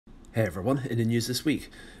Hey everyone, in the news this week,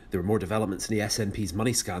 there were more developments in the SNP's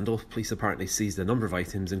money scandal. Police apparently seized a number of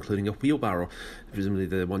items, including a wheelbarrow, presumably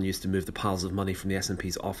the one used to move the piles of money from the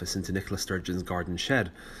SNP's office into Nicola Sturgeon's garden shed.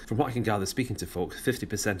 From what I can gather speaking to folk,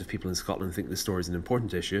 50% of people in Scotland think the story is an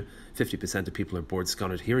important issue, 50% of people are bored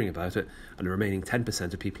scunnered hearing about it, and the remaining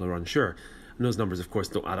 10% of people are unsure. And those numbers of course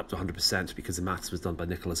don't add up to 100% because the maths was done by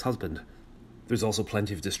Nicola's husband. There's also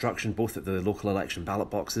plenty of destruction both at the local election ballot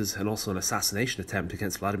boxes and also an assassination attempt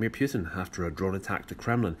against Vladimir Putin after a drone attack to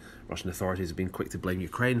Kremlin. Russian authorities have been quick to blame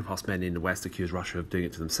Ukraine, whilst many in the West accuse Russia of doing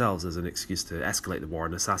it to themselves as an excuse to escalate the war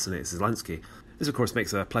and assassinate Zelensky. This of course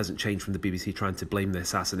makes a pleasant change from the BBC trying to blame the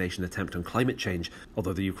assassination attempt on climate change,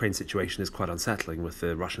 although the Ukraine situation is quite unsettling, with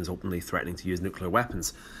the Russians openly threatening to use nuclear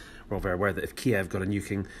weapons. We're all very aware that if Kiev got a new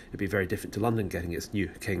king, it'd be very different to London getting its new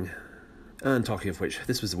king. And talking of which,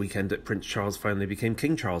 this was the weekend that Prince Charles finally became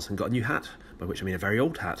King Charles and got a new hat, by which I mean a very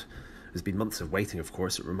old hat. There's been months of waiting, of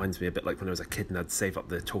course. It reminds me a bit like when I was a kid and I'd save up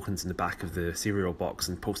the tokens in the back of the cereal box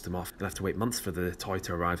and post them off and have to wait months for the toy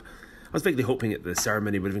to arrive. I was vaguely hoping that the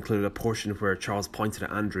ceremony would have included a portion where Charles pointed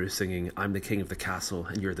at Andrew singing "I'm the king of the castle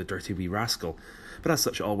and you're the dirty wee rascal." But as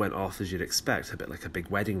such it all went off as you'd expect, a bit like a big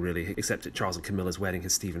wedding really, except at Charles and Camilla's wedding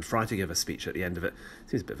had Stephen Fry to give a speech at the end of it.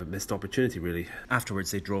 Seems a bit of a missed opportunity really.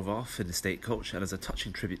 Afterwards they drove off in the state coach, and as a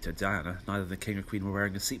touching tribute to Diana, neither the king or queen were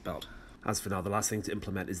wearing a seatbelt. As for now, the last thing to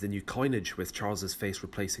implement is the new coinage, with Charles's face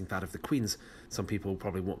replacing that of the Queen's. Some people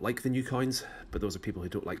probably won't like the new coins, but those are people who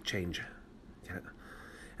don't like change. Get it?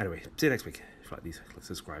 Anyway, see you next week. If you like these, click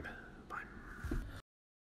subscribe.